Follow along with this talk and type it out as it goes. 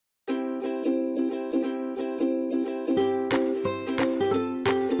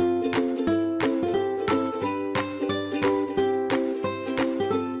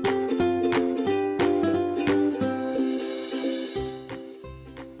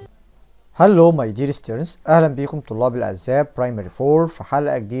هلو ماي دير ستودنتس، اهلا بيكم طلاب الاعزاء برايمري 4 في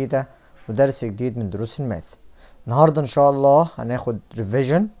حلقه جديده ودرس جديد من دروس الماث. النهارده ان شاء الله هناخد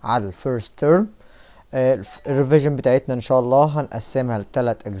ريفيجن على الفيرست تيرم. الريفيجن بتاعتنا ان شاء الله هنقسمها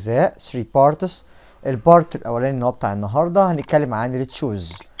لثلاث اجزاء 3 بارتس. البارت الاولاني اللي هو بتاع النهارده هنتكلم عن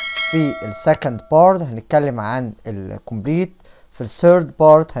التشوز. في السكند بارت هنتكلم عن الكومبليت. في الثيرد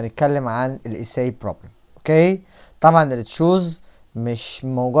بارت هنتكلم عن الايساي بروبلم. اوكي، طبعا التشوز مش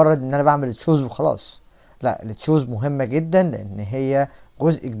مجرد ان انا بعمل تشوز وخلاص، لا، التشوز مهمه جدا لان هي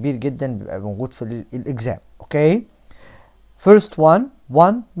جزء كبير جدا بيبقى موجود في الاكزام. اوكي، first one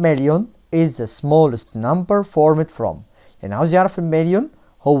 1 million is the smallest number formed from. يعني عاوز يعرف المليون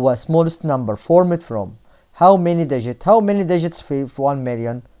هو smallest number formed from how many digits في 1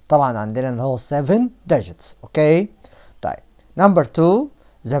 million. طبعا عندنا اللي هو 7 digits. اوكي، طيب number 2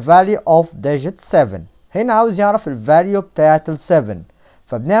 the value of digit 7. هنا عاوز يعرف الفاليو بتاعت ال 7،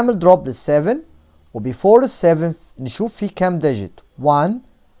 فبنعمل دروب لل 7 وبيفور ال 7 نشوف فيه كام ديجيت 1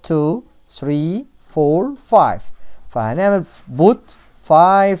 2 3 4 5، فهنعمل بوت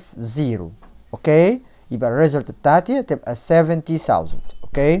 5 0. اوكي، يبقى الريزلت بتاعتي هتبقى 70,000.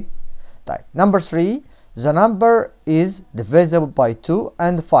 اوكي، طيب نمبر 3 the number is divisible by 2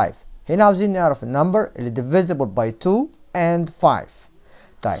 and 5. هنا عاوزين نعرف النمبر اللي divisible by 2 and 5.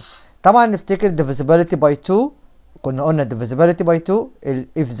 طيب طبعا نفتكر divisibility by 2، كنا قلنا divisibility by 2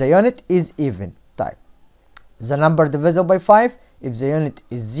 if the unit is even. طيب the number divisible by 5 if the unit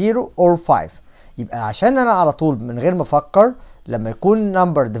is 0 or 5. يبقى عشان انا على طول من غير ما افكر لما يكون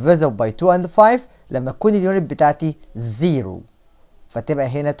number divisible by 2 and 5 لما تكون اليونت بتاعتي 0 فتبقى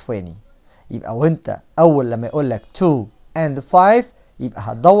هنا 20. يبقى وانت اول لما يقول لك 2 and 5 يبقى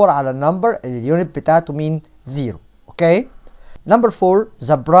هتدور على النمبر اللي اليونت بتاعته مين 0. اوكي، Number 4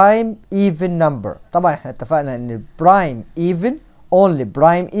 the prime even number. طبعا احنا اتفقنا ان prime even only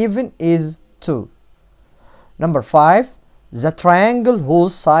prime even is 2. Number 5 the triangle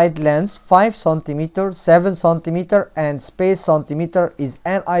whose side length 5 cm 7 cm and space centimeter is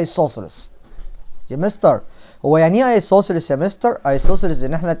an isosceles. يا مستر هو يعني ايه isosceles يا مستر؟ isosceles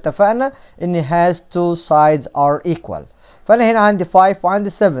ان احنا اتفقنا ان has two sides are equal. فانا هنا عندي 5 وعندي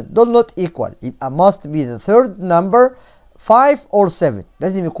 7 دول not equal، يبقى must be the third number 5 or 7.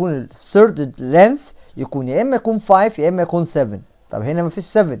 لازم يكون الثيرد لينث يكون يا اما يكون 5 يا اما يكون 7. طب هنا مفيش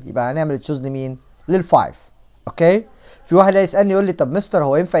 7 يبقى هنعمل تشوز لمين؟ لل5. اوكي، في واحد هيسالني يقول لي طب مستر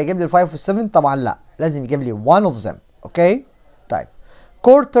هو ينفع يجيب لي ال5 وال7؟ طبعا لا، لازم يجيب لي one of them. اوكي، طيب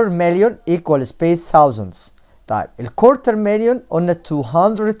quarter million equal space thousands. طيب الكوارتر مليون قلنا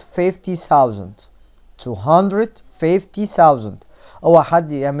 250,000. 250,000 هو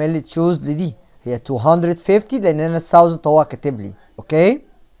حد يعمل لي تشوز لدي هي 250 لان انا ال 1000 هو كاتب لي. اوكي،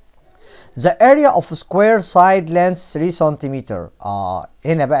 the area of square side length 3 سنتيمتر.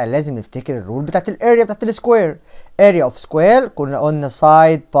 هنا بقى لازم نفتكر الرول بتاعت الاريا بتاعت السكوير. area of square كنا قلنا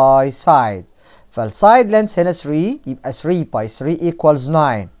side by side، فالسايد لينث هنا 3 يبقى 3 by 3 equals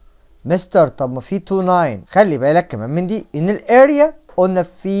 9. مستر طب ما في 2 9. خلي بالك كمان من دي ان الاريا قلنا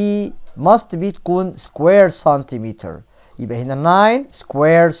في must be تكون square سنتيمتر، يبقى هنا 9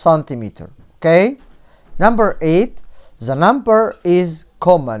 square سنتيمتر. Okay, number 8 the number is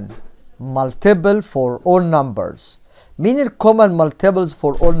common multiple for all numbers. مين ال common multiples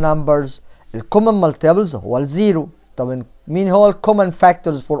for all numbers؟ ال common multiples هو الزيرو. طب مين هو ال common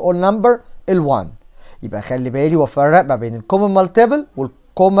factors for all number؟ ال 1. يبقى خلي بالي وافرق ما بين ال common multiple وال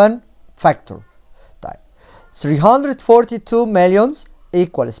common factor. طيب 342 millions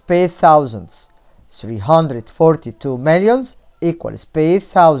equal space thousands. 342 millions equal space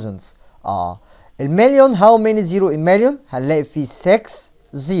thousands. المليون how many zero in million؟ هنلاقي فيه 6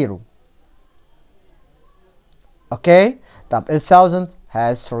 0. اوكي، طب ال 1000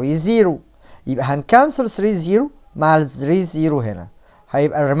 has 3 0، يبقى هنكنسل 3 0 مع ال 3 0 هنا،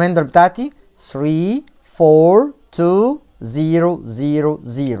 هيبقى الريمايندر بتاعتي 3 4 2 0 0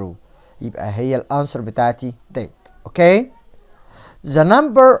 0، يبقى هي الانسر بتاعتي ديت. اوكي، the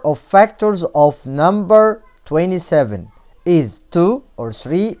number of factors of number 27 is 2 or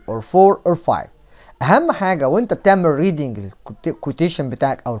 3 or 4 or 5. اهم حاجه وانت بتعمل ريدنج الكوتيشن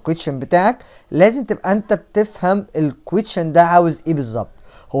بتاعك او الكويشن بتاعك لازم تبقى انت بتفهم الكويشن ده عاوز ايه بالظبط.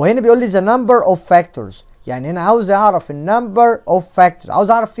 هو هنا بيقول لي the number of factors، يعني انا عاوز اعرف النمبر اوف فاكتورز،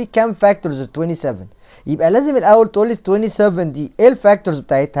 عاوز اعرف فيه كام فاكتورز ال 27. يبقى لازم الاول تقول لي 27 دي ايه الفاكتورز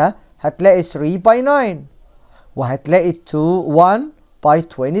بتاعتها؟ هتلاقي 3 باي 9 وهتلاقي 2 1 باي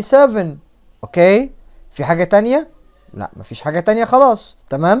 27. اوكي، في حاجه تانيه؟ لا مفيش حاجه تانيه خلاص.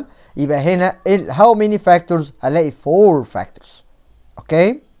 تمام، يبقى هنا how many factors؟ هنلاقي 4 factors.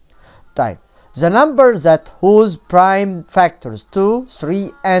 اوكي، طيب The number that whose prime factors 2,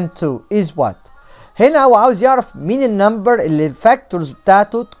 3 and 2 is what؟ هنا هو عاوز يعرف مين النمبر اللي الفاكتورز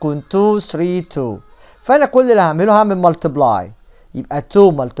بتاعته تكون 2 3 2. فانا كل اللي هعمله هعمل ملتبلاي، يبقى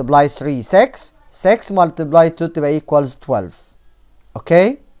 2 ملتبلاي 3 6، 6 ملتبلاي 2 تبقى equals 12.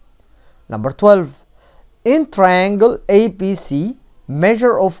 اوكي. Number 12. In triangle ABC,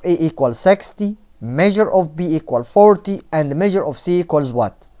 measure of A equals 60, measure of B equals 40 and measure of C equals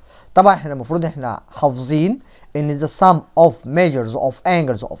what؟ طبعا احنا المفروض احنا حافظين ان the sum of measures of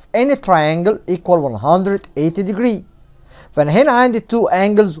angles of any triangle equal 180 degree. فانا هنا عندي two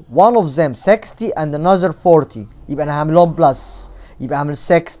angles, one of them 60 and another 40، يبقى انا هعمل لهم بلس، يبقى هعمل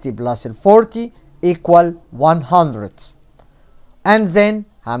 60 plus ال 40 equal 100 and then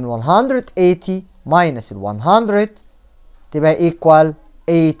هعمل 180 minus ال 100 تبقى equal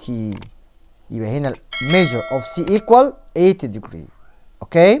 80. يبقى هنا ال measure of C equal 80 degree.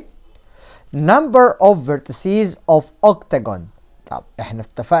 اوكي. Number of vertices of octagon. طب احنا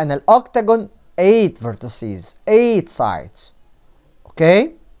اتفقنا الاوكتاجون 8 vertices 8 sides.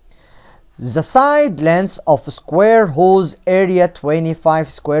 اوكي. The side length of a square whose area 25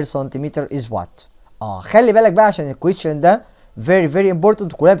 square centimeter is what؟ خلي بالك بقى عشان الكويشن ده very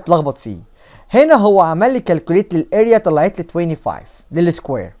important كلنا بتلخبط فيه. هنا هو عمل لي كالكوليت للاريا طلعت لي 25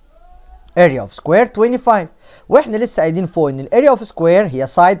 للسكوير. area of square 25، واحنا لسه قايلين فوق ان الاريا اوف سكوير هي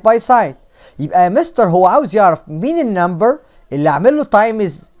side by side. يبقى يا مستر هو عاوز يعرف مين النمبر اللي اعمل له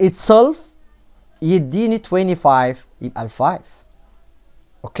تايمز itself يديني 25، يبقى ال 5.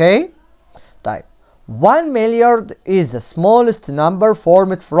 اوكي. طيب 1 مليار is the smallest number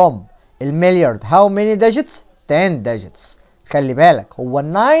formed from المليار how many digits؟ 10 digits. خلي بالك هو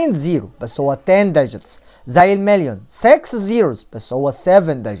 9 0 بس هو 10 digits، زي المليون 6 zeros بس هو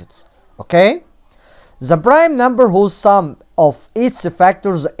 7 digits. اوكي. The prime number whose sum of its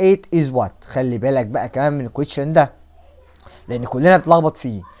factors 8 is what؟ خلي بالك بقى كمان من الكويشن ده لان كلنا بنتلخبط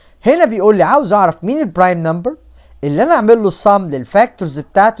فيه. هنا بيقول لي عاوز اعرف مين البرايم نمبر اللي انا اعمل له السم للفاكتورز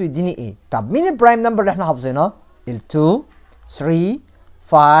بتاعته يديني ايه. طب مين البرايم نمبر اللي احنا حافظينها؟ ال 2 3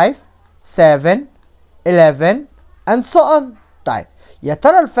 5 7 11 and so on. طيب يا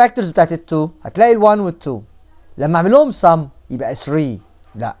ترى الفاكتورز بتاعت ال 2 هتلاقي ال 1 وال 2 لما اعمل لهم سم يبقى 3.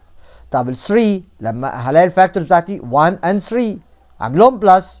 لا. طب ال 3 لما هلاقي الفاكتورز بتاعتي 1 and 3 اعمل لهم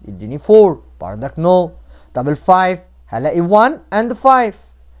بلس يديني 4 بردك نو. طب ال 5 هلاقي 1 and 5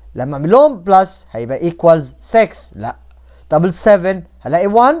 لما اعمل لهم بلس هيبقى equals 6. لا. طب ال 7 هلاقي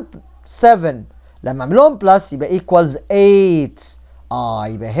 1 7 لما اعمل لهم بلس يبقى equals 8.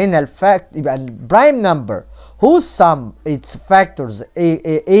 يبقى هنا يبقى البرايم نمبر whose sum its factors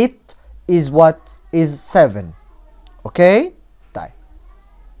 8 is what is 7. اوكي. طيب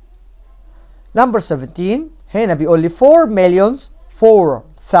number 17 هنا بيقول لي 4 millions 4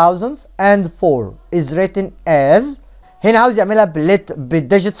 thousands and 4 is written as. هنا عاوز يعملها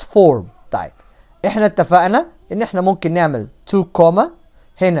بالديجيتس فورم. طيب احنا اتفقنا ان احنا ممكن نعمل 2 كوما،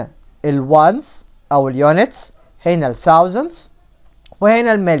 هنا الوانس او اليونتس، هنا الثاوزندز،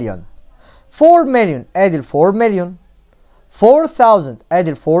 وهنا المليون. 4 مليون ادي ال 4 مليون، 4000 ادي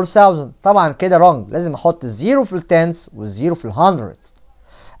ال 4000. طبعا كده رونج، لازم احط الزيرو في التنس والزيرو في الهندرد.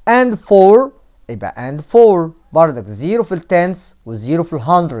 and 4 يبقى and 4 بردك زيرو في التنس والزيرو في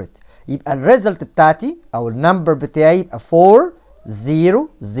الهندرد. يبقى الريزلت بتاعتي او النمبر بتاعي يبقى 4 0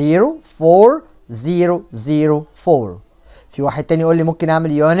 0 4 0 0 4. في واحد تاني يقول لي ممكن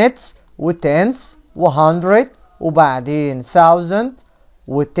اعمل يونتس وتنس و100 وبعدين 1000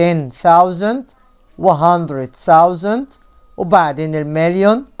 و10000 و100,000 وبعدين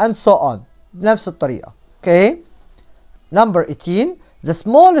المليون and so on بنفس الطريقة. اوكي. number 18 the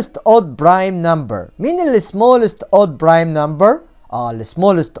smallest odd prime number. مين ال smallest odd prime number؟ ال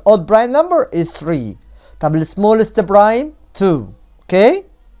smallest odd prime number is 3. طب ال smallest prime 2. اوكي.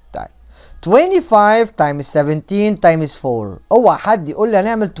 طيب 25 times 17 times 4. اوعى حد يقول لي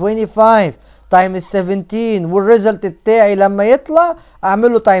هنعمل 25 times 17 والريزلت بتاعي لما يطلع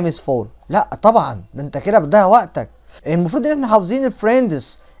اعمل له times 4. لا طبعا، ده انت كده بتضيع وقتك. المفروض ان احنا حافظين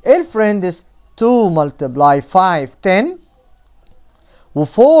الفريندز. ايه الفريندز؟ 2 multiply 5 10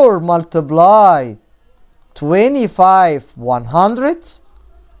 و4 multiply 25 100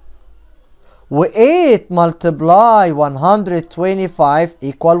 و8 multiply 125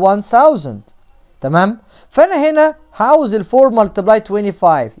 equal 1000. تمام؟ فانا هنا هعوز ال 4 multiply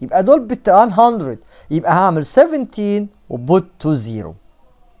 25 يبقى دول بت 100، يبقى هعمل 17 وبوت تو 0.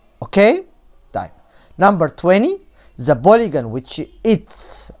 اوكي؟ طيب number 20 the polygon which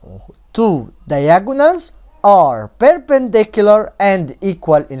its two diagonals are perpendicular and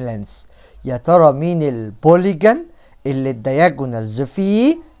equal in length. يا ترى مين البوليجون اللي الدياجونالز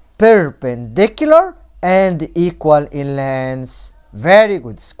فيه perpendicular and equal in length. Very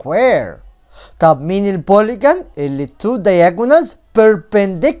good. Square. طب مين البوليجون اللي two diagonals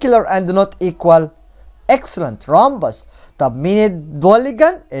perpendicular and not equal؟ Excellent. rhombus. طب مين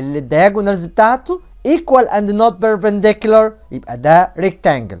البوليجون اللي الدياجونالز بتاعته equal and not perpendicular؟ يبقى ده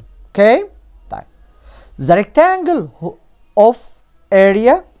rectangle. Okay. طيب the rectangle of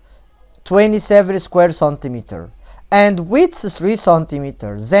area 27 square centimeter and width 3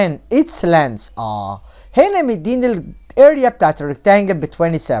 centimeter, then its length هنا مديني الاريا بتاعت الريكتانجل ب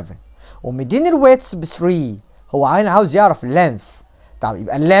 27 ومديني الويدث ب 3. هو عاوز يعرف اللينث. طب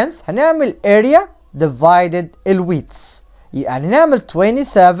يبقى اللينث هنعمل اريا divided الويدث، يبقى هنعمل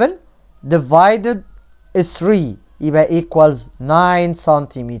 27 divided 3 يبقى equals 9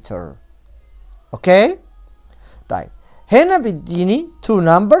 سنتيمتر. اوكي. طيب هنا بيديني 2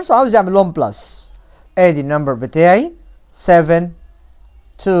 numbers وعاوز يعمل لهم بلس. ادي النمبر بتاعي 7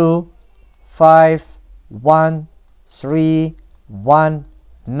 2 5 1 3 1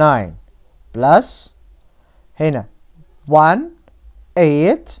 9 بلس هنا 1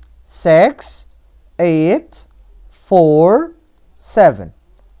 8 6 8 4 7.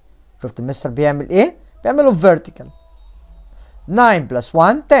 شفت المستر بيعمل ايه؟ بيعمله vertical. 9 plus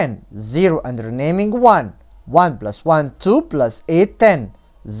 1 10 0 and remaining 1. 1 plus 1 2 plus 8 10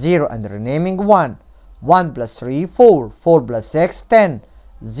 0 and remaining 1. 1 plus 3 4 4 plus 6 10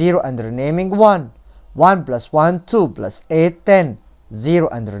 0 and remaining 1. 1 plus 1 2 plus 8 10 0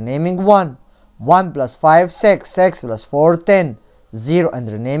 and remaining 1. 1 plus 5 6 6 plus 4 10 0 and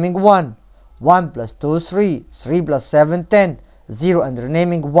remaining 1. 1 plus 2 3 3 plus 7 10 0 and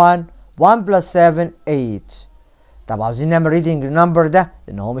remaining 1. 1 plus 7 8. طب عاوزين نعمل reading النمبر ده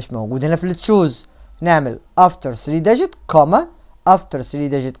لان هو مش موجود هنا في التشوز. نعمل after 3 digit comma after 3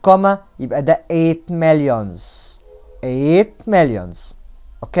 digit comma يبقى ده 8 millions. 8 millions.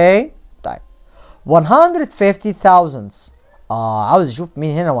 اوكي. طيب 150,000. عاوز اشوف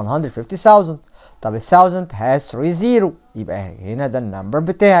مين هنا 150,000. طب ال 1000 has 3 0 يبقى هنا ده النمبر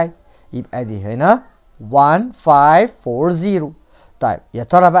بتاعي. يبقى دي هنا 1540. طيب يا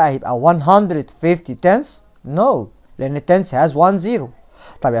ترى بقى هيبقى 150 tens؟ No لأن التنس has 1 0.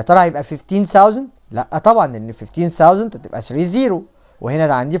 طب يا ترى هيبقى 15,000؟ لا طبعا لأن 15,000 هتبقى 3 0 وهنا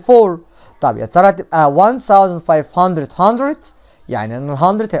ده عندي 4. طب يا ترى هتبقى 1500 100 يعني أنا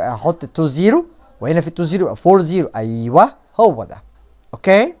ال 100 هيبقى هحط 2 0 وهنا في 2 0 يبقى 4 0. أيوه هو ده.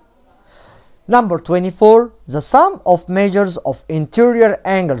 أوكي. Number 24. The sum of measures of interior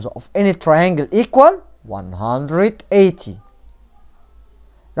angles of any triangle equal 180.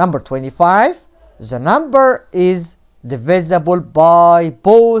 Number 25. The number is divisible by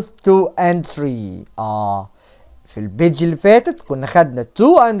both 2 and 3. في البيج اللي فاتت كنا خدنا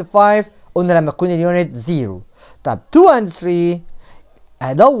 2 and 5 قلنا لما تكون اليونت 0. طب 2 and 3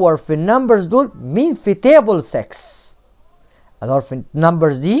 هدور في النمبرز دول مين في تيبل 6. ادور في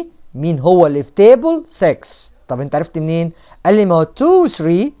النمبرز دي مين هو اللي في تيبل 6. طب انت عرفت منين؟ قال لي ما هو 2 و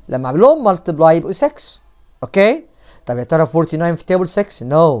 3 لما اعمل لهم مالتبلاي يبقوا 6. اوكي. طب يا ترى 49 في تيبل 6؟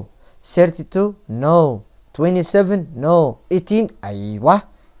 نو. 32 نو. 27 نو. 18 ايوه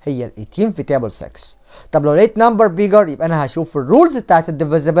هي ال 18 في تيبل 6. طب لو لقيت نمبر بيجر يبقى انا هشوف الرولز بتاعت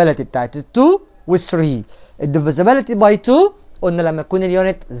الديفيزيبيليتي بتاعت ال 2 وال 3. الديفيزيبيليتي باي 2 قلنا لما يكون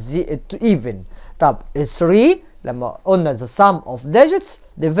اليونت ايفن. طب ال 3 لما قلنا the sum of digits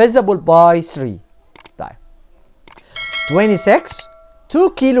divisible by 3. طيب 26 2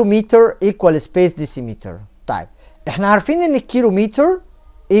 كيلومتر equal space decimeter. طيب احنا عارفين ان الكيلومتر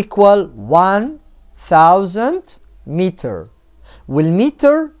equal 1000 متر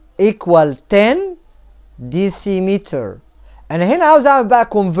والمتر equal 10 decimeter. انا هنا عاوز اعمل بقى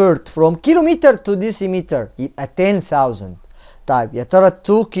convert from kilometer to decimeter يبقى 10,000. طيب يا ترى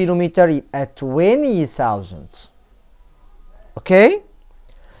 2 كيلومتر يبقى 20,000. اوكي.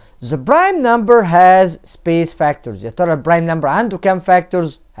 The prime number has space factors. يا ترى البرايم نمبر عنده كام factors؟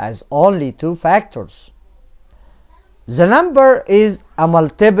 has only 2 factors. The number is a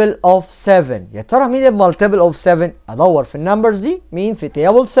multiple of 7. يا ترى مين ال multiple of 7؟ ادور في النمبرز دي مين في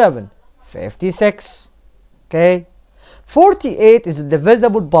table 7؟ 56. اوكي. 48 is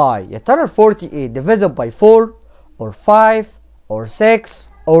divisible by. يا ترى ال 48 divisible by 4 or 5 or 6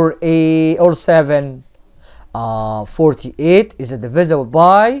 or 8 or 7. 48 is divisible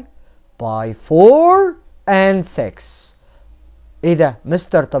by 4 and 6. ايه ده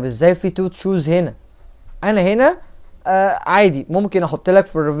مستر؟ طب ازاي في 2 تشوز هنا؟ انا هنا عادي ممكن احط لك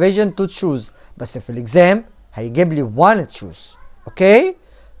في الريفيجن 2 تشوز بس في الاكزام هيجيب لي 1 تشوز. اوكي.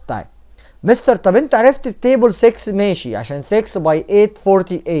 طيب مستر طب انت عرفت التيبل 6 ماشي عشان 6 باي 8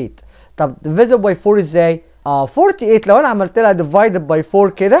 48. طب divisible by 4 ازاي؟ 48 لو انا عملت لها divided by 4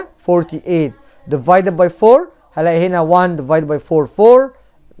 كده 48 divided by 4 هلاقي هنا 1 divided by 4 4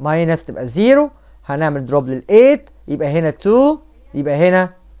 minus تبقى 0 هنعمل دروب لل 8 يبقى هنا 2 يبقى هنا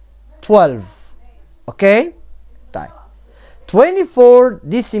 12 اوكي طيب 24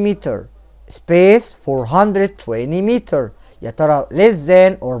 decimeter space 420 meter يا ترى less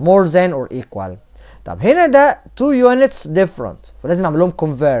than or more than or equal. طب هنا ده 2 units different فلازم اعمل لهم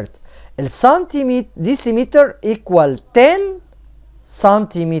convert. السنتيمتر decimeter equal 10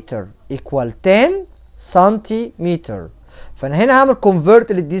 سنتيمتر equal 10 سنتيمتر فانا هنا هعمل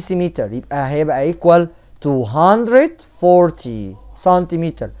convert للديسيمتر يبقى هيبقى equal 240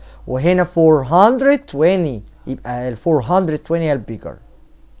 سنتيمتر وهنا 420 يبقى ال 420 هي البيجر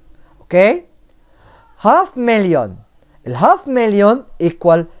اوكي. half million الهاف مليون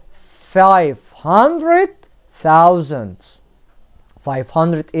equal 500,000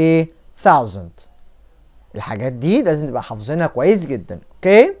 500 ايه 1000 الحاجات دي لازم نبقى حافظينها كويس جدا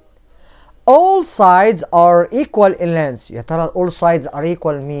اوكي. all sides are equal in length يا ترى all sides are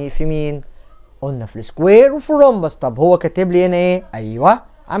equal في مين؟ قلنا في السكوير وفي الرومبس. طب هو كاتب لي هنا ايه؟ ايوه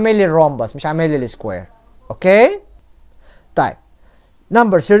عامل لي الرومبس مش عامل لي السكوير اوكي. طيب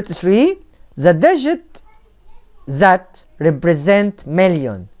number 33 the digit that represent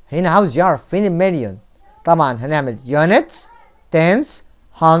million هنا عاوز يعرف فين المليون. طبعا هنعمل units tens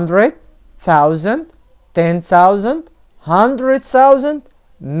 100 1000 10,000 100,000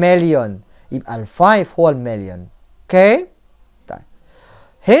 مليون يبقى الفايف هو المليون اوكي. طيب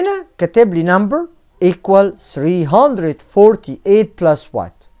هنا كاتب لي number equal 348 plus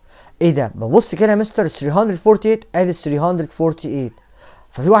what؟ ايه ده؟ ببص كده يا مستر 348 ادي 348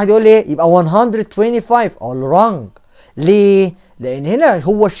 ففي واحد يقول لي ايه؟ يبقى 125 اقول له wrong. ليه؟ لان هنا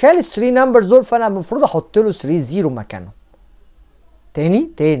هو شال ال 3 نمبرز دول فانا المفروض احط له 3 زيرو مكانهم.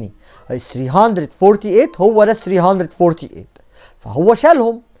 تاني 348 هو ده 348 فهو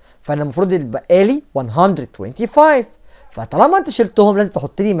شالهم فانا المفروض يبقى لي 125 فطالما انت شلتهم لازم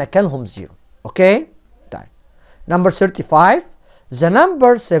تحط لي مكانهم زيرو اوكي. طيب number 35 the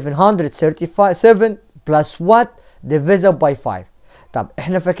number 737 plus what divisible by 5. طب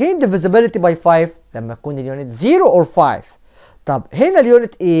احنا فاكرين divisibility by 5 لما يكون اليونت 0 or 5. طب هنا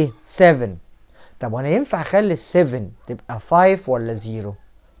اليونت ايه 7. طب وانا ينفع اخلي ال 7 تبقى 5 ولا 0؟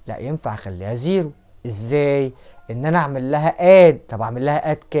 لا ينفع اخليها 0. ازاي؟ ان انا اعمل لها اد. طب اعمل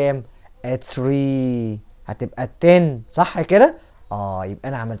لها اد كام؟ اد 3 هتبقى 10 صح كده؟ يبقى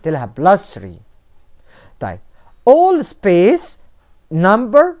انا عملت لها بلس 3. طيب all space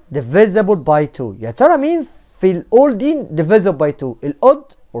number divisible by 2 يا ترى مين في الاول دي divisible by 2؟ الاود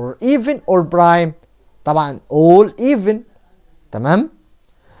or even or prime؟ طبعا all even تمام.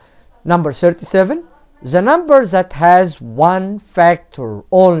 number 37 the number that has one factor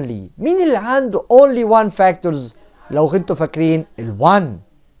only. مين اللي عنده only one factors؟ لو انتوا فاكرين ال1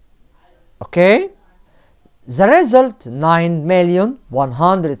 اوكي. the result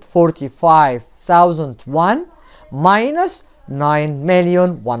 9,145,001 minus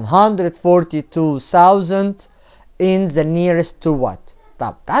 9,142,000 in the nearest to what.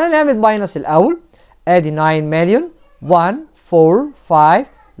 طب تعالى نعمل ماينس الاول. ادي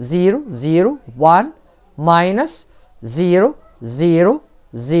 9,145,001 minus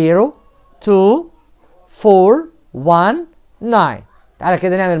 0,0,0,2,4,1,9. تعالى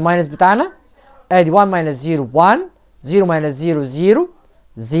كده نعمل الماينس بتاعنا. ادي 1 minus 0 1 0 minus 0 0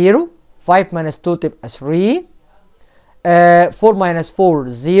 0 5 minus 2 تبقى 3 4 minus 4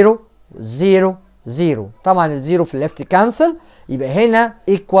 0 0 0. طبعا الزيرو في الليفت كانسل يبقى هنا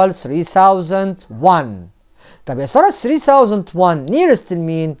equal 3001. طب يا ترى 3001 nearest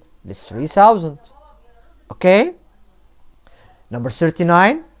لمين؟ لل 3000 اوكي. number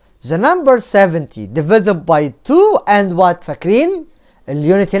 39 the number 70 divisible by 2 and what؟ فاكرين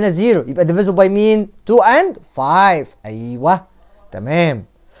اليونت هنا 0 يبقى divisible by مين؟ 2 and 5 ايوه تمام.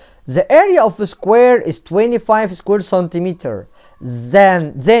 the area of a square is 25 square centimeter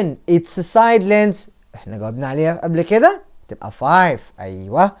then its side length احنا جاوبنا عليها قبل كده تبقى 5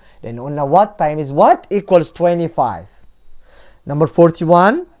 ايوه لان قلنا what times what equals 25. number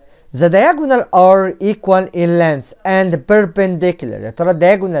 41 the diagonal are equal in length and perpendicular. يا ترى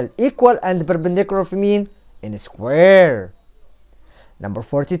diagonal equal and perpendicular في مين؟ in square. number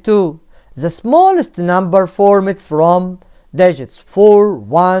 42 the smallest number formed from digits 4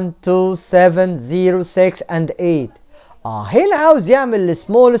 1 2 7 0 6 and 8. هنا عاوز يعمل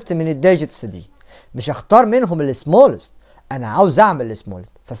السمولست من الديجيتس دي مش هختار منهم السمولست انا عاوز اعمل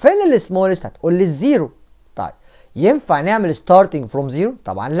السمولست ففين السمولست؟ هتقول لي الزيرو. طيب ينفع نعمل starting from 0؟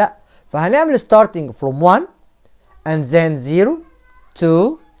 طبعا لا فهنعمل starting from 1 and then 0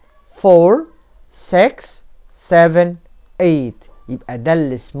 2 4 6 7 8 يبقى ده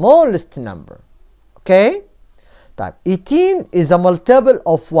ال smallest number. اوكي؟ طيب 18 is a multiple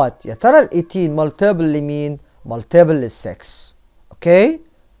of what؟ يا ترى ال 18 multiple لمين؟ multiple لل 6. اوكي؟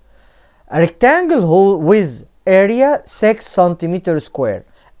 A rectangle with area 6 cm square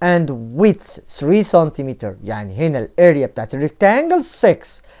and width 3 cm. يعني هنا الاريا بتاعت الريكتانجل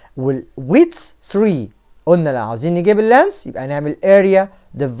 6 والويدث 3. قلنا لو عاوزين نجيب اللانس يبقى نعمل area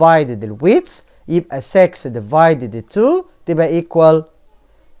divided الويدث، يبقى 6 divided 2 تبقى equal،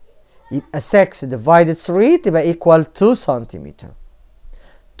 يبقى 6 divided 3 تبقى equal 2 cm.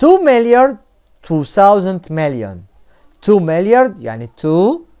 2 مليار 2000 مليون. 2 مليار يعني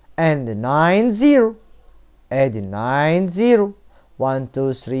 2 and 9 0. ادي 9 0. 1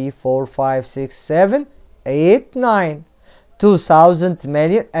 2 3 4 5 6 7 8 9. 2000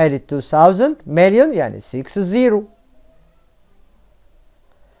 مليون ادي 2000 مليون يعني 6 0.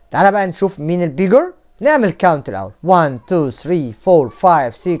 تعالى بقى نشوف مين البيجر. نعمل كاونت الاول. 1 2 3 4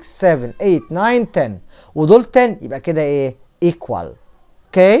 5 6 7 8 9 10. ودول 10 يبقى كده ايه؟ equal.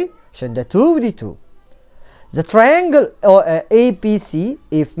 اوكي؟ عشان ده 2 ودي 2. The triangle ABC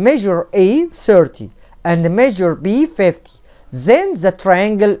if measure A 30 and measure B 50, then the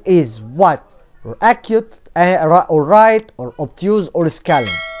triangle is what? Or acute or right or obtuse or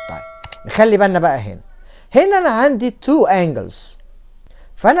scalene. طيب نخلي بالنا بقى هنا انا عندي 2 angles،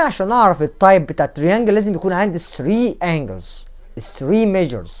 فانا عشان اعرف التايب بتاع التريانجل لازم يكون عندي 3 angles، 3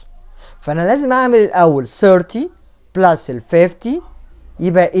 measures. فانا لازم اعمل الاول 30 plus ال 50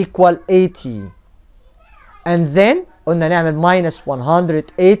 يبقى equal 80. and then قلنا نعمل minus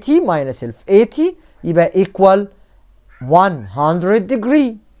 180 minus ال 80 يبقى equal 100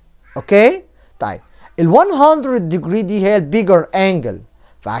 degree. اوكي؟ طيب ال 100 degree دي هي البيجر انجل،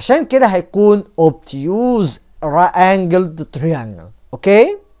 فعشان كده هيكون obtuse angled triangle.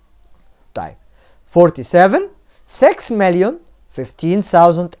 اوكي؟ طيب 47 6 مليون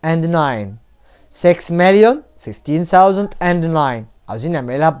 15,009. 6 مليون 15,009 عاوزين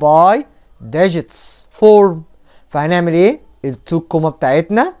نعملها باي digits form، فهنعمل ايه؟ ال2 كوما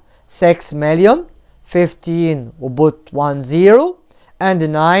بتاعتنا 6 مليون 15 وبوت 1 0 and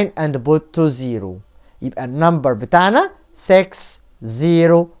 9 and put 2 0. يبقى النمبر بتاعنا 6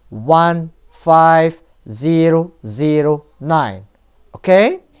 0 1 5 0 0 9.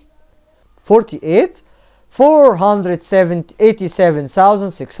 اوكي؟ 48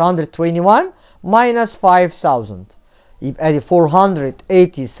 487,621 minus 5,000. يبقى دي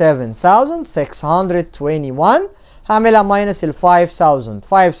 487,621 هعملها minus ال 5,000.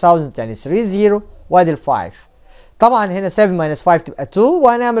 5,000 يعني 3 0 وادي ال 5. طبعا هنا 7 minus 5 تبقى 2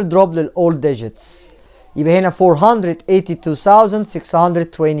 وهنعمل دروب للأول digits. يبقى هنا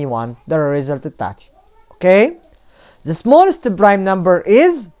 482,621 ده الريزلت بتاعتي. اوكي؟ The smallest prime number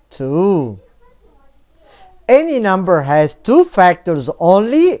is 2. Any number has 2 factors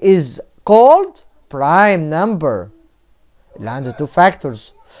only is called prime number. اللي عنده 2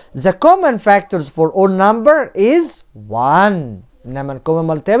 factors. The common factors for all number is 1. إنما الcommon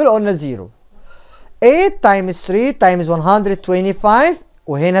multiple قلنا 0. 8 times 3 times 125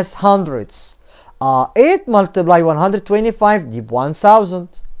 وهنا hundreds. 8 multiply 125 دي ب 1000.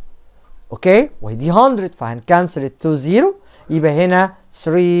 اوكي؟ وهي دي 100 فهنكنسل ال 2 0 يبقى هنا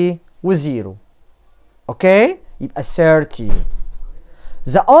 3 و 0. اوكي؟ يبقى 30.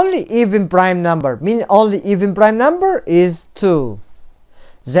 The only even prime number. mean only even prime number is 2.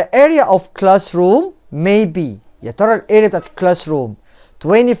 The area of classroom may be. يا ترى الاريا بتاعت الكلاسروم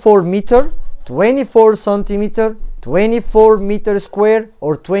 24 متر 24 سنتيمتر 24 متر سكوير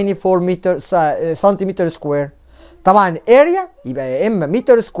or 24 متر سنتيمتر سكوير. طبعا اريا يبقى يا اما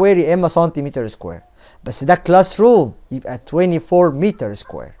متر سكوير يا اما سنتيمتر سكوير، بس ده كلاس روم يبقى 24 متر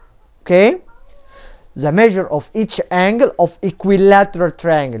سكوير. اوكي؟ The measure of each angle of equilateral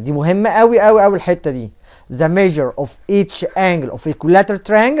triangle. دي مهمة قوي قوي قوي الحتة دي. The measure of each angle of equilateral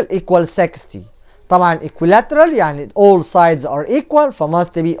triangle equals 60. طبعا equilateral يعني all sides are equal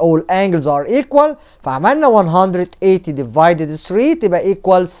فmust be all angles are equal، فعملنا 180 divided 3 تبقى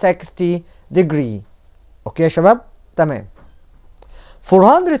equal 60 degree. اوكي يا شباب؟ تمام.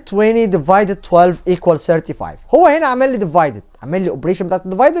 420 divided 12 equals 35. هو هنا عمل لي divided، عمل لي operation بتاعت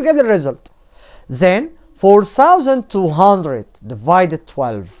divided وجاب لي الريزلت. Then 4200 divided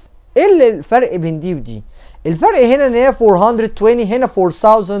 12. ايه اللي الفرق بين دي ودي؟ الفرق هنا ان هي 420 هنا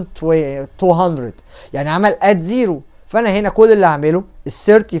 4200 يعني عمل add 0، فانا هنا كل اللي هعمله ال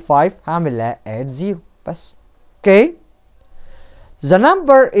 35 هعمل لها add 0 بس. اوكي؟ The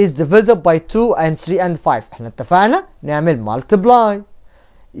number is divisible by 2 and 3 and 5. احنا اتفقنا نعمل multiply.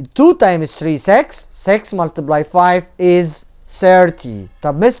 2 times 3 6 6 multiply 5 is 30.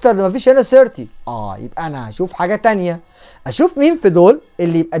 طب مستر ده مفيش هنا 30. يبقى انا هشوف حاجة تانية. اشوف مين في دول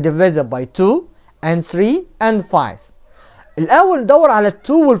اللي يبقى divisible by 2 and 3 and 5. الاول ندور على ال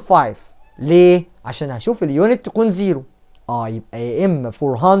 2 وال 5. ليه؟ عشان هشوف اليونت تكون 0. يبقى يا اما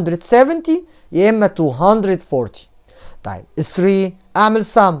 470 يا اما 240. طيب ال 3 اعمل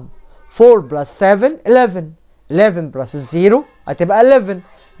sum. 4 بلس 7 11. 11 بلس 0 هتبقى 11.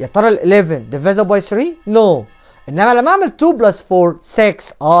 يا ترى ال 11 divisible by 3؟ نو. انما لما اعمل 2 بلس 4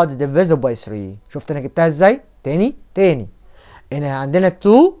 6 دي divisible by 3. شفت انا جبتها ازاي؟ تاني هنا عندنا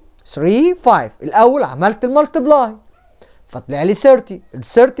 2 3 5. الاول عملت المالتبلاي فطلع لي 30. ال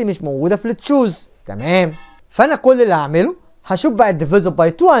 30 مش موجوده في التشوز. تمام. فانا كل اللي هعمله هشوف بقى divisible by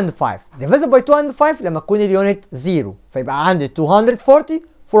 2 and 5. divisible by 2 and 5 لما تكون اليونت 0 فيبقى عندي 240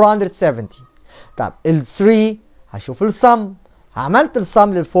 470. طب ال 3 هشوف السم. عملت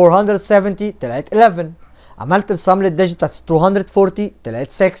السم لل 470 طلعت 11. عملت السم للديجيت بتاعت 240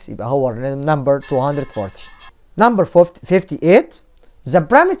 طلعت 6. يبقى هو نمبر 240. نمبر 58. The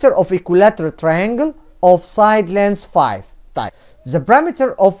parameter of equilateral triangle of side lengths 5. طيب the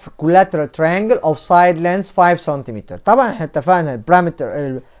parameter of equilateral triangle of side lengths 5 cm. طبعا احنا اتفقنا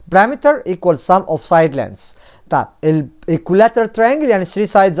البارامتر equal sum of side lengths. طيب ال equilateral triangle يعني 3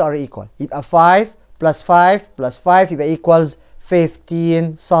 sides are equal. يبقى 5 plus 5 plus 5 يبقى equals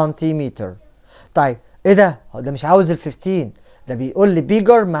 15 سنتيمتر. طيب ايه ده؟ ده مش عاوز ال 15. ده بيقول لي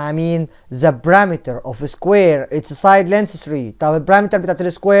bigger مع مين؟ the parameter of square its side length 3. طب البارامتر بتاعت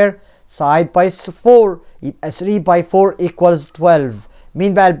السكوير side by 4 يبقى 3 by 4 equals 12.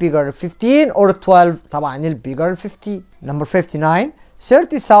 مين بقى البيجر؟ 15 or 12؟ طبعا البيجر 15. نمبر 59.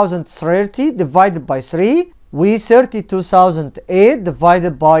 30,030 divided by 3 و 32,008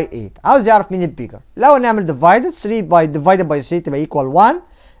 divided by 8. عاوز يعرف مين البيجر. لو نعمل divided 3 by divided by 3 تبقى equal 1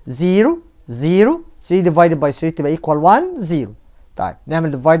 0 0. 3 divided by 3 تبقى equal 1 0. طيب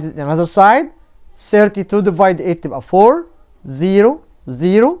نعمل divided another side. 32 divided 8 تبقى 4 0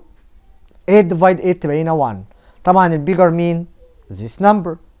 0. 8 divide 8 تبقى هنا 1. طبعا البيجر مين؟ this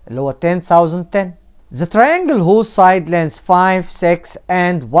number اللي هو 10,010. The triangle whose side lengths 5 6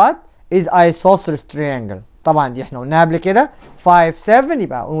 and what is isosceles triangle. طبعا دي احنا قلناها قبل كده 5 7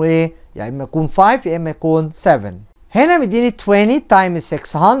 يبقى ايه؟ يا اما يكون 5 يا اما يكون 7. هنا مديني 20 times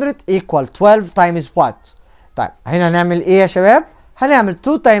 600 equal 12 times what. طيب هنا هنعمل ايه يا شباب؟ هنعمل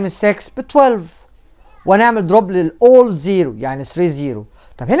 2 times 6 ب 12 ونعمل دروب للall 0 يعني 3 0.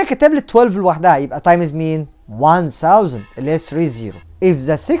 طب هنا كتب لي 12 لوحدها يبقى تايمز مين؟ 1000 اللي هي 3 0. If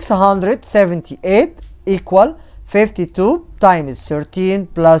the 678 equal 52 times 13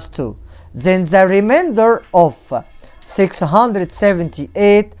 plus 2 then the remainder of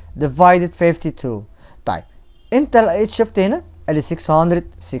 678 divided 52. طيب انت لقيت شفت هنا قال لي 600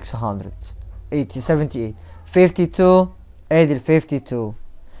 78 52 ادي ال 52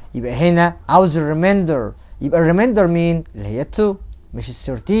 يبقى هنا عاوز الريميندر. يبقى الريميندر مين؟ اللي هي 2 مش ال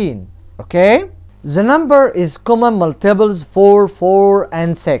 13. اوكي. The number is common multiples for 4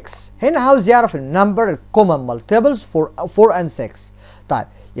 and 6. هنا عاوز يعرف النمبر common multiples for 4 and 6. طيب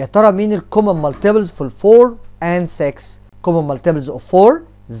يا ترى مين ال common multiples for 4 and 6؟ common multiples of 4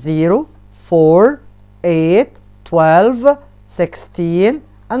 0 4 8 12 16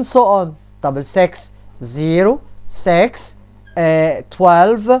 and so on. طب ال 6 0 6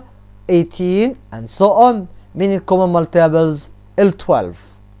 12 18 and so on. مين ال common multiples؟ ال 12.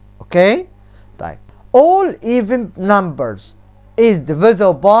 اوكي. طيب all even numbers is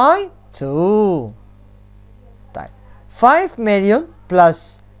divisible by 2. طيب 5 million plus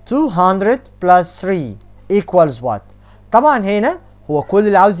 200 plus 3 equals what. طبعا هنا هو كل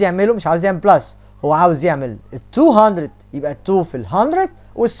اللي عاوز يعمله مش عاوز يعمل بلس، هو عاوز يعمل ال 200 يبقى 2 في ال 100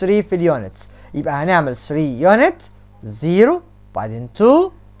 وال 3 في اليونتس. يبقى هنعمل 3 يونت 0 بعدين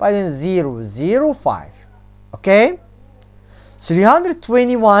 2 بعدين 0 0 5. اوكي.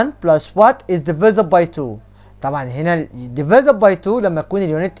 321 plus what is divisible by 2. طبعا هنا divisible by 2 لما يكون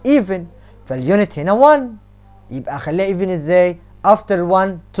اليونت even فاليونت هنا 1 يبقى اخليها even ازاي؟ after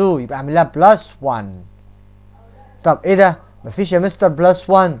 1 2 يبقى اعملها plus 1. طب ايه ده؟ مفيش يا مستر بلس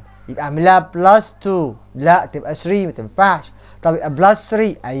 1 يبقى اعملها plus 2. لا تبقى 3 ما تنفعش. طب يبقى plus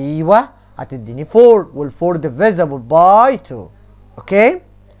 3 ايوه هتديني 4 وال 4 divisible by 2. اوكي.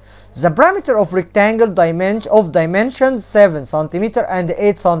 The parameter of rectangle dimensions 7 cm and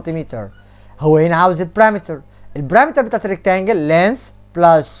 8 cm. هو هنا عاوز البارامتر. البارامتر بتاعت الريكتانجل length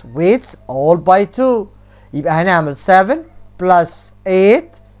plus width all by 2. يبقى هنعمل 7 plus 8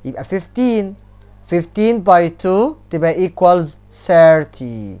 يبقى 15. 15 by 2 تبقى equals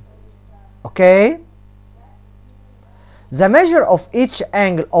 30. اوكي. The measure of each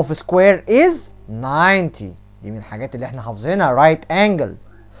angle of a square is 90. دي من الحاجات اللي احنا حافظينها right angle.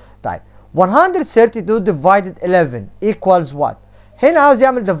 طيب 132 divided 11 equals what؟ هنا عاوز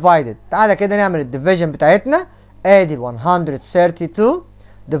يعمل divided. تعالى كده نعمل الديفيجن بتاعتنا. ادي ال 132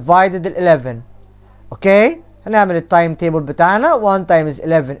 divided ال 11. اوكي؟ هنعمل التايم تيبل بتاعنا. 1 times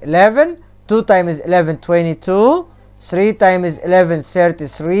 11 11، 2 times 11 22، 3 times 11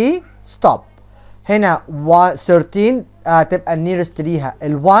 33. stop. هنا 13 هتبقى nearest ليها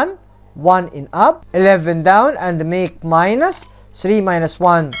ال 1. 1 in up، 11 down and make minus. 3 minus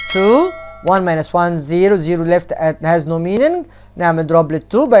 1 2، 1 minus 1 0، 0 left has no meaning. نعمل دروب لل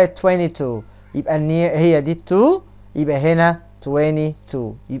 2 بقت 22. يبقى هي دي 2، يبقى هنا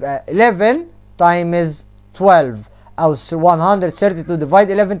 22. يبقى 11 times 12 أو 132 divide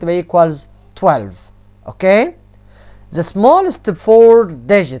 11 تبقى equals 12. اوكي؟ The smallest 4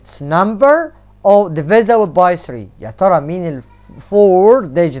 digits number of divisible by 3. يا ترى مين ال 4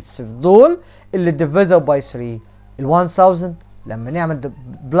 digits في دول اللي divisible by 3؟ ال 1000 لما نعمل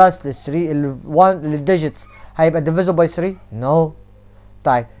بلس لل 3 ال 1 للديجيتس هيبقى divisible by 3؟ نو.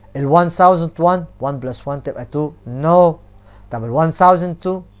 طيب ال 1001 1 بلس 1 تبقى 2؟ نو. طب ال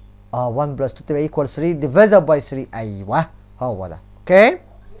 1002 1 بلس 2 تبقى equal 3 divisible by 3. ايوه هو ده. اوكي؟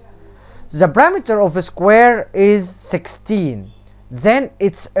 The parameter of a square is 16. Then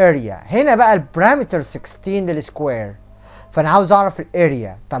its area. هنا بقى البارامتر 16 للسكوير. فانا عاوز اعرف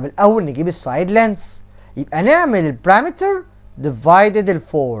الاريا. طب الاول نجيب السايد لينس. يبقى نعمل البارامتر divided ال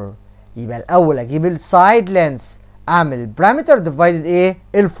 4. يبقى الاول اجيب السايد لينس، اعمل البارامتر divided ايه؟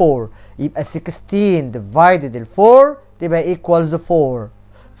 ال 4. يبقى 16 divided ال 4 تبقى equals 4.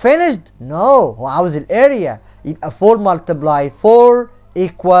 finished؟ no. هو عاوز الاريا. يبقى 4 multiply 4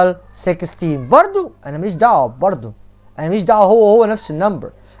 equal 16. برضو انا ماليش دعوه. برضو انا ماليش دعوه. هو نفس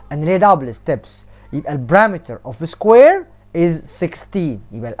النمبر. انا ليا دعوه بالستبس. يبقى البارامتر اوف سكوير is 16.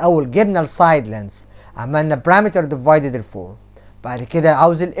 يبقى الاول جبنا السايد لينس، عملنا بارامتر divided ال 4. بعد كده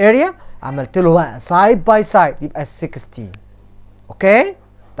عاوز الاريا، عملت له بقى سايد باي سايد يبقى 16. اوكي؟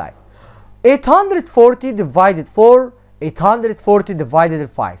 طيب 840 divided 4، 840 divided ال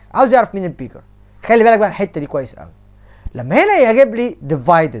 5. عاوز يعرف مين البيجر. خلي بالك بقى الحته دي كويس قوي. لما هنا يجيب لي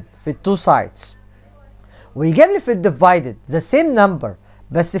divided في التو سايدز ويجيب لي في الديفايدد ذا سيم نمبر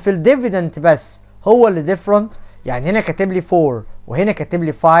بس في الديفيدنت بس هو اللي ديفرنت، يعني هنا كاتب لي 4 وهنا كاتب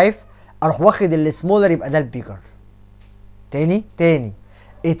لي 5، اروح واخد السمولر يبقى ده البيجر. تاني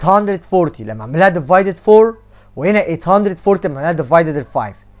 840 لما اعملها ديفايدد 4 وهنا 840 لما اعملها ديفايدد ال 5،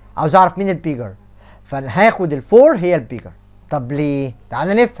 عاوز اعرف مين البيجر، فانا هاخد ال 4 هي البيجر. طب ليه؟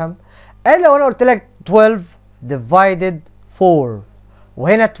 تعالى نفهم. قال لو انا قلت لك 12 divided 4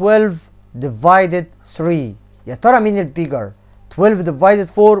 وهنا 12 divided 3، يا ترى مين البيجر؟ 12 divided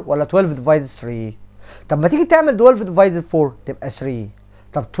 4 ولا 12 divided 3؟ طب ما تيجي تعمل 12 divided 4 تبقى 3،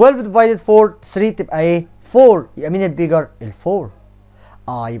 طب 12 divided 4 3 تبقى ايه؟ 4، يبقى مين البيجر؟ ال 4.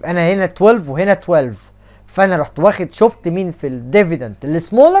 يبقى انا هنا 12 وهنا 12، فانا رحت واخد شفت مين في الديفيدنت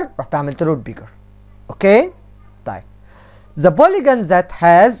السمولر رحت عملت له البيجر. اوكي؟ طيب the polygon that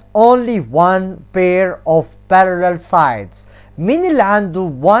has only one pair of parallel sides. مين اللي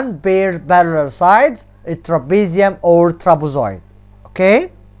عنده one pair parallel sides؟ الترابيزيوم or trapezoid. اوكي؟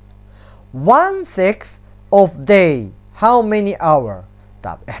 1/6 of day how many hour؟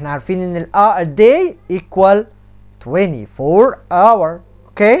 طب احنا عارفين ان ال day equal 24 hour.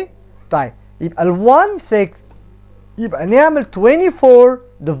 اوكي؟ طيب يبقى ال 1/6 يبقى نعمل 24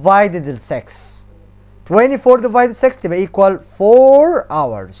 divided ال 6. 24 divided 6 تبقى equal 4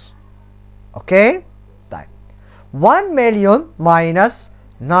 hours. اوكي؟ طيب 1 million minus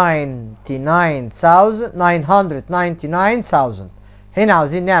 999,000. هنا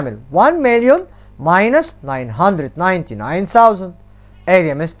عاوزين نعمل 1 million minus 999,000. ادي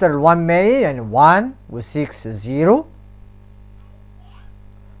يا مستر ال 1 million يعني 1 و 6 0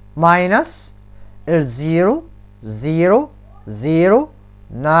 minus ال 0 0 0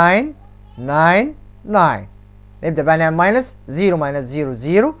 9 9 9. نبدأ بقى نعمل ماينس. 0 minus 0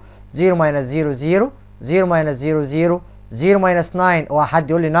 0 0 minus 0 0 0 minus 0 0 0 minus 9. اوعى حد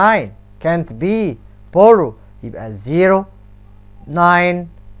يقول لي 9 can't be borrow. يبقى 0 9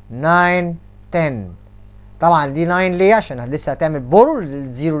 9 10. طبعا دي 9 ليه؟ عشان لسه هتعمل بورو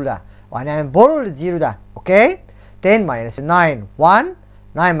للزيرو ده وهنعمل بورو للزيرو ده. اوكي؟ 10 minus 9 1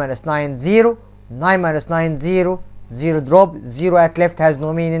 9 minus 9 0 9 minus 9 0 0 drop 0 at left has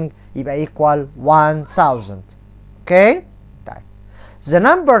no meaning يبقى equal 1000. اوكي؟ طيب the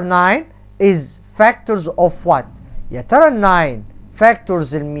number 9 is factors of what؟ يا ترى ال 9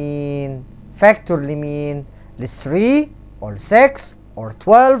 factors لمين؟ factor لمين؟ ل 3 or 6 or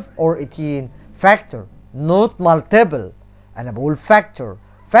 12 or 18. factor not multiple. انا بقول factor.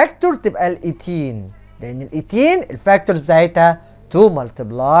 factor تبقى ال 18 لان ال 18 الفاكتورز بتاعتها 2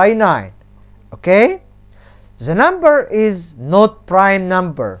 multiply 9. اوكي. The number is not prime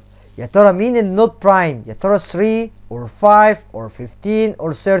number. يا ترى مين ال not prime؟ يا ترى 3 or 5 or 15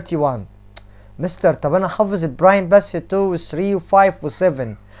 or 31؟ مستر طب انا حافظ البرايم بس 2 و 3 و 5 و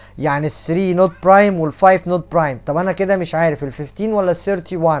 7، يعني ال 3 نوت برايم وال 5 نوت برايم، طب انا كده مش عارف ال 15 ولا ال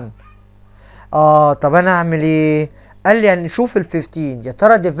 31. طب انا اعمل ايه؟ قال لي يعني نشوف ال 15 يا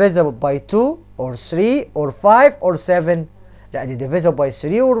ترى divisible by 2 or 3 or 5 or 7؟ لا دي divisible by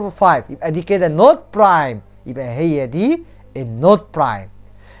 3 or 5، يبقى دي كده نوت برايم، يبقى هي دي النوت برايم.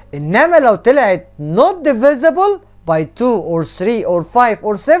 انما لو طلعت not divisible by 2 or 3 or 5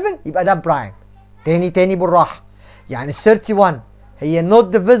 or 7 يبقى ده برايم. تاني بالراحة، يعني ال 31 هي not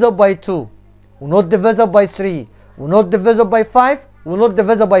divisible by 2 و not divisible by 3 و not divisible by 5 و not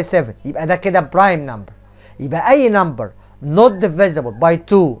divisible by 7، يبقى ده كده برايم نمبر. يبقى أي نمبر not divisible by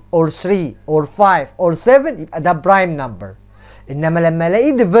 2 or 3 or 5 or 7 يبقى ده برايم نمبر. إنما لما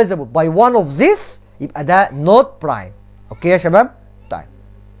ألاقيه divisible by one of this يبقى ده not prime. أوكي يا شباب؟ طيب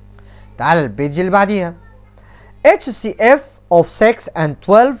تعالى البيج اللي بعديها. HCF of 6 and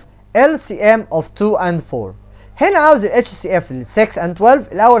 12 LCM of 2 and 4. هنا عاوز ال HCF لل 6 and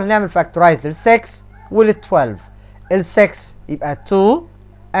 12، الأول هنعمل factorize لل 6 ولل 12. ال 6 يبقى 2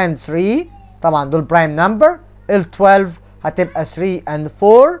 and 3 طبعا دول برايم نمبر، ال 12 هتبقى 3 and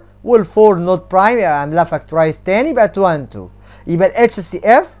 4 وال 4 نوت برايم يبقى اعملها factorize تاني يبقى 2 and 2. يبقى ال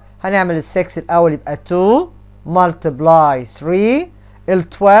HCF هنعمل ال 6 الأول يبقى 2 multiply 3، ال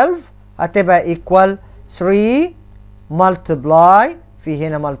 12 هتبقى equal 3 multiply في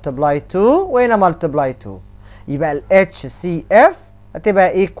هنا multiply 2 وهنا multiply 2، يبقى ال HCF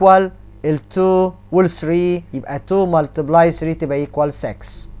هتبقى equal ال 2 وال 3، يبقى 2 multiply 3 تبقى equal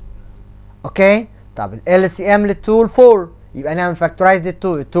 6. اوكي. طب ال LCM لل 2 وال 4 يبقى نعمل factorize لل 2،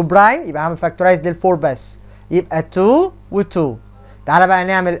 ال 2 برايم يبقى نعمل factorize لل 4 بس، يبقى 2 و 2. تعالى بقى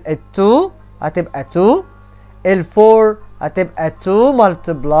نعمل ال 2 هتبقى 2، ال 4 هتبقى 2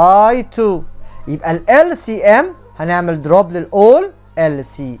 multiply 2، يبقى ال LCM هنعمل دروب للأول،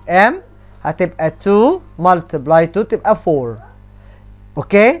 LCM هتبقى 2 multiply 2 تبقى 4.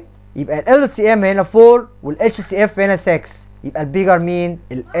 اوكي. يبقى ال LCM هنا 4 وال HCF هنا 6، يبقى البيجر مين؟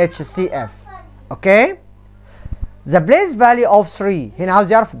 ال HCF. اوكي. The place value of 3، هنا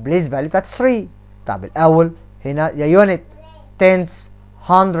عاوز يعرف البليس فاليو بتاعت 3. طب الأول هنا يا يونت، tens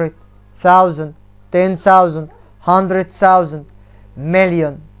 100 1000 10,000 100,000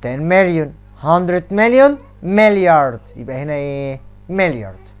 million 10 million 100 million مليارد، يبقى هنا ايه؟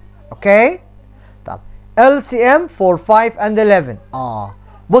 مليارد. اوكي. طب LCM for 5 and 11.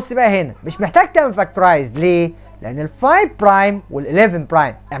 بص بقى هنا مش محتاج تعمل فاكتورايز، ليه؟ لان ال 5 برايم وال 11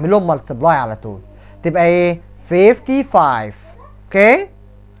 برايم اعمل لهم ملتبلاي على طول، تبقى ايه؟ 55. اوكي.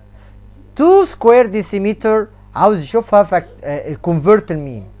 2 سكوير ديسيمتر عاوز يشوفها الكونفرت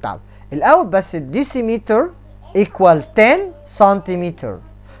لمين؟ طب الاول بس الديسيمتر ايكوال 10 سنتيمتر،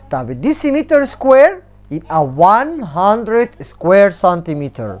 طب الديسيمتر سكوير يبقى 100 سكوير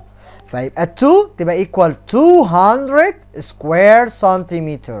سنتيمتر، فيبقى 2 تبقى ايكوال 200 سكوير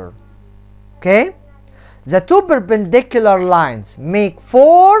سنتيمتر. اوكي. The two perpendicular lines make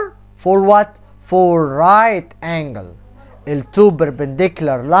for what? For right angle. ال two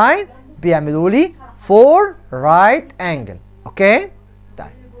perpendicular line بيعملوا لي for right angle. اوكي.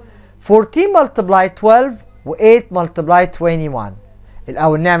 طيب 14 multiply 12 و 8 multiply 21.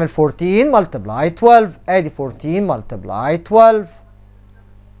 الأول نعمل 14 multiply 12، ادي 14 multiply 12.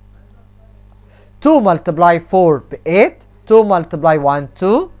 2 multiply 4 ب 8، 2 multiply 1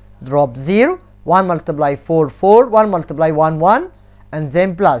 2 drop 0، 1 multiply 4 4، 1 multiply 1 1 and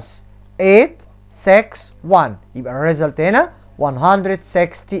then plus 8 6 1، يبقى الريزلت هنا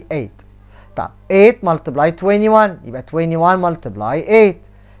 168. طب 8 multiply 21 يبقى 21 multiply 8،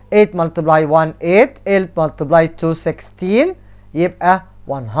 8 multiply 1 8، 8 multiply 2 16، يبقى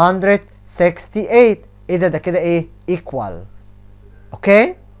 168. ايه ده كده ايه؟ equal.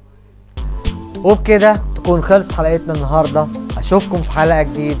 اوكي. وبكده تكون خلص حلقتنا النهارده، اشوفكم في حلقة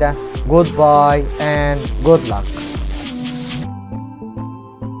جديدة. Goodbye and good luck.